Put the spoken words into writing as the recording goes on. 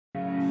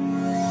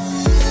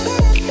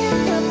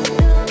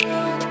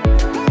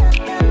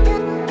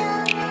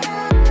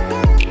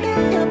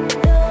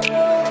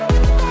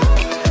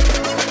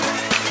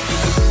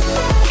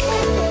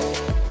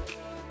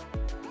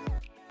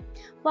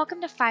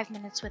Welcome to 5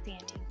 Minutes with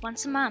Andy.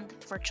 Once a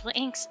month, Virtual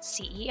Inc.'s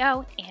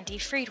CEO, Andy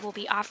Freed, will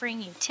be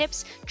offering you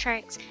tips,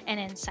 tricks,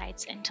 and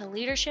insights into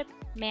leadership,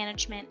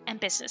 management, and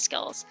business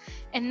skills.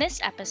 In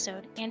this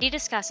episode, Andy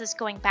discusses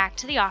going back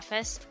to the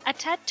office, a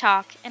TED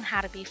Talk, and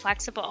how to be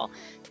flexible.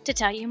 To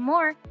tell you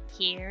more,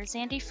 here's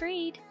Andy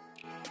Freed.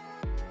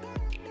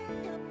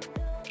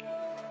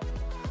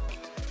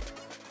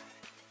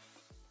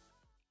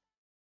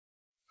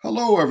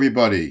 Hello,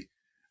 everybody.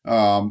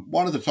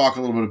 Wanted to talk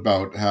a little bit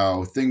about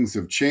how things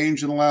have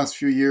changed in the last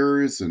few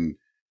years and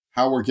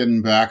how we're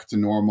getting back to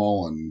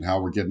normal and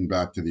how we're getting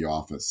back to the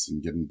office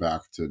and getting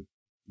back to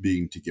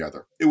being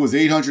together. It was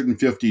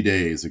 850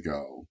 days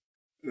ago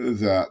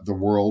that the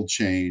world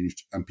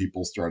changed and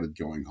people started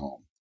going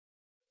home.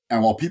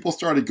 And while people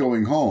started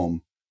going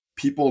home,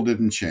 people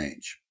didn't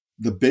change.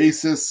 The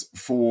basis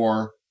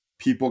for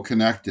people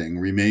connecting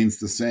remains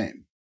the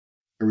same.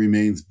 It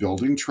remains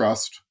building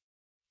trust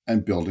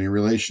and building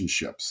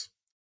relationships.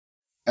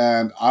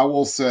 And I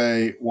will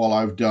say, while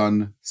I've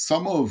done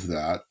some of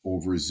that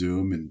over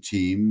Zoom and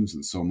Teams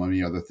and so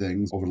many other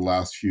things over the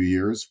last few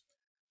years,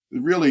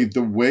 really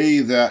the way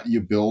that you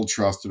build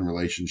trust and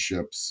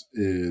relationships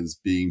is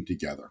being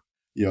together.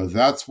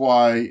 That's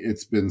why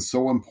it's been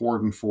so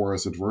important for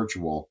us at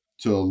Virtual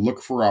to look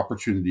for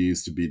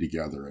opportunities to be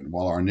together. And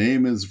while our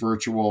name is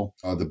Virtual,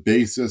 the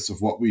basis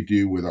of what we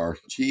do with our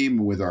team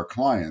and with our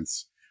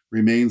clients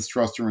remains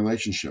trust and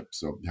relationships.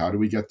 So how do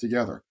we get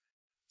together?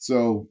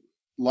 So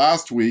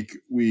last week,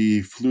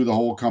 we flew the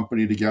whole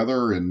company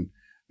together and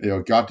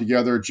got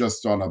together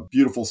just on a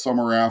beautiful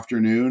summer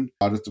afternoon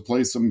just to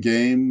play some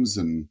games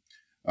and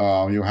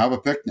have a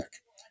picnic.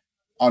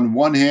 On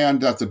one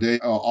hand, that's a day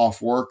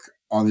off work.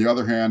 On the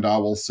other hand, I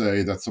will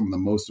say that's some of the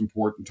most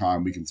important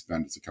time we can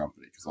spend as a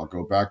company, because I'll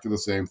go back to the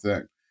same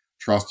thing.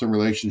 Trust and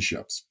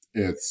relationships.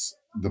 It's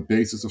the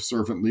basis of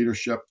servant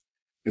leadership.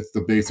 It's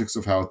the basics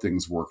of how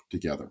things work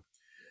together.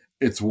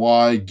 It's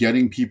why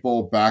getting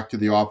people back to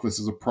the office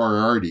is a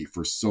priority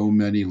for so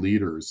many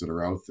leaders that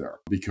are out there,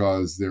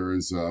 because there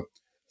is a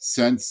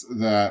sense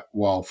that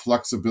while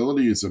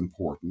flexibility is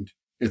important,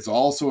 it's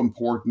also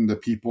important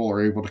that people are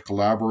able to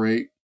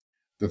collaborate,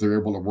 that they're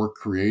able to work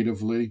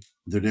creatively,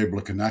 that they're able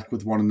to connect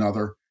with one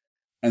another,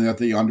 and that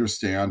they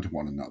understand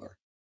one another.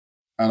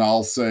 And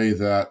I'll say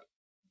that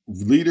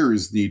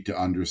leaders need to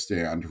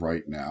understand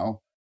right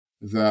now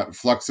that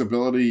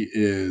flexibility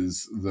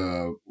is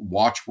the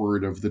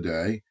watchword of the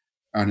day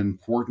and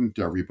important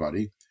to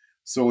everybody.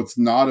 So it's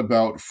not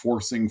about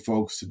forcing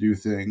folks to do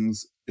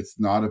things. It's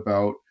not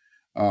about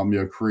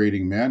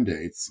creating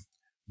mandates,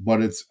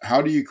 but it's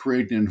how do you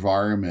create an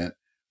environment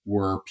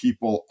where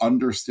people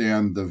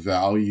understand the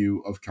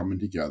value of coming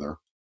together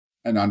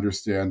and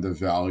understand the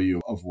value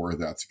of where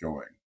that's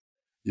going.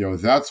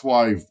 That's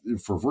why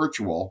for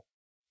Virtual,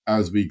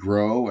 as we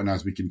grow and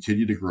as we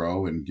continue to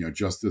grow, and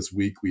just this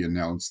week we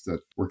announced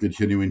that we're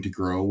continuing to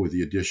grow with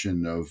the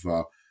addition of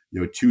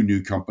two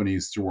new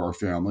companies to our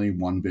family,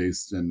 one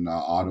based in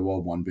Ottawa,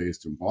 one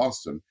based in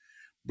Boston.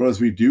 But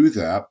as we do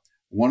that,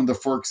 one of the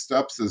first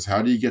steps is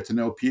how do you get to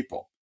know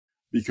people?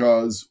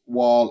 Because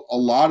while a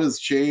lot has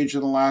changed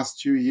in the last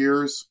 2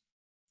 years,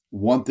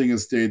 one thing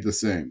has stayed the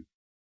same.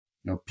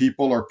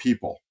 People are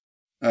people,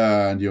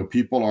 and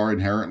people are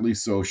inherently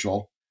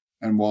social.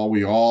 And while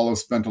we all have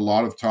spent a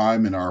lot of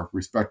time in our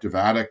respective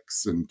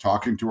attics and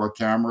talking to our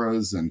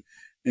cameras and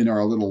in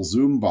our little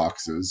Zoom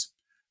boxes,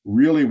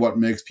 really what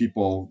makes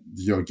people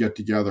get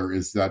together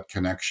is that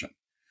connection.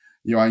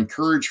 I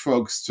encourage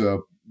folks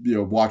to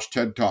watch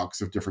TED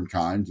Talks of different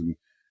kinds. And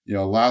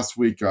last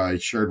week I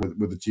shared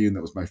with the team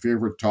that was my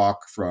favorite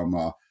talk from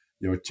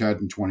TED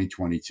in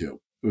 2022.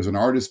 It was an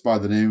artist by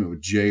the name of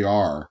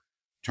JR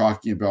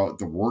talking about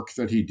the work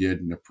that he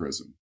did in a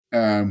prison.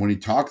 And when he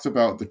talks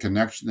about the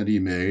connection that he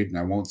made, and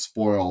I won't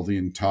spoil the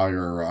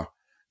entire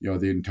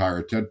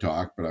TED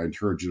Talk, but I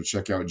encourage you to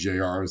check out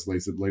JR's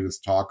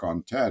latest talk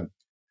on TED.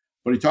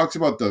 But he talks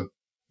about the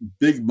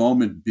big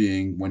moment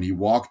being when he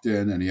walked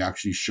in and he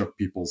actually shook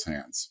people's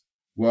hands.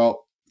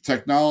 Well,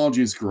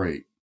 technology is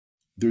great.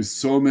 There's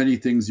so many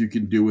things you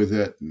can do with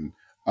it. And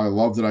I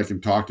love that I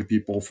can talk to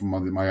people from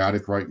my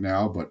attic right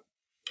now. But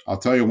I'll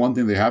tell you one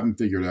thing they haven't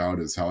figured out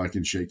is how I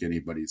can shake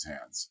anybody's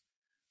hands.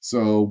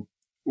 So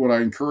what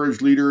I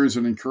encourage leaders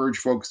and encourage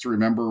folks to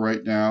remember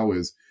right now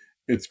is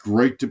it's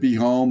great to be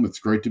home. It's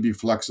great to be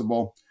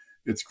flexible.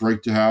 It's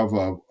great to have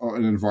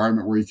an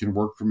environment where you can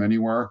work from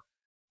anywhere.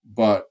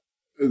 But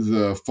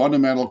the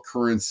fundamental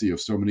currency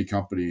of so many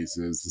companies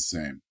is the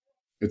same.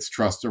 It's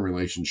trust and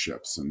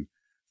relationships, and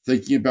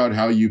thinking about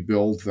how you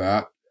build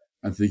that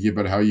and thinking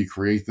about how you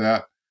create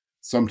that.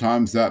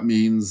 Sometimes that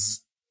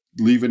means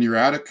leaving your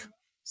attic.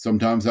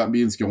 Sometimes that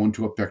means going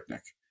to a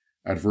picnic.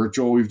 At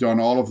Virtual, we've done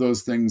all of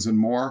those things and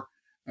more,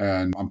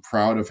 and I'm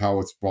proud of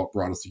how it's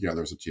brought us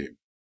together as a team.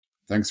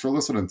 Thanks for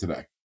listening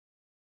today.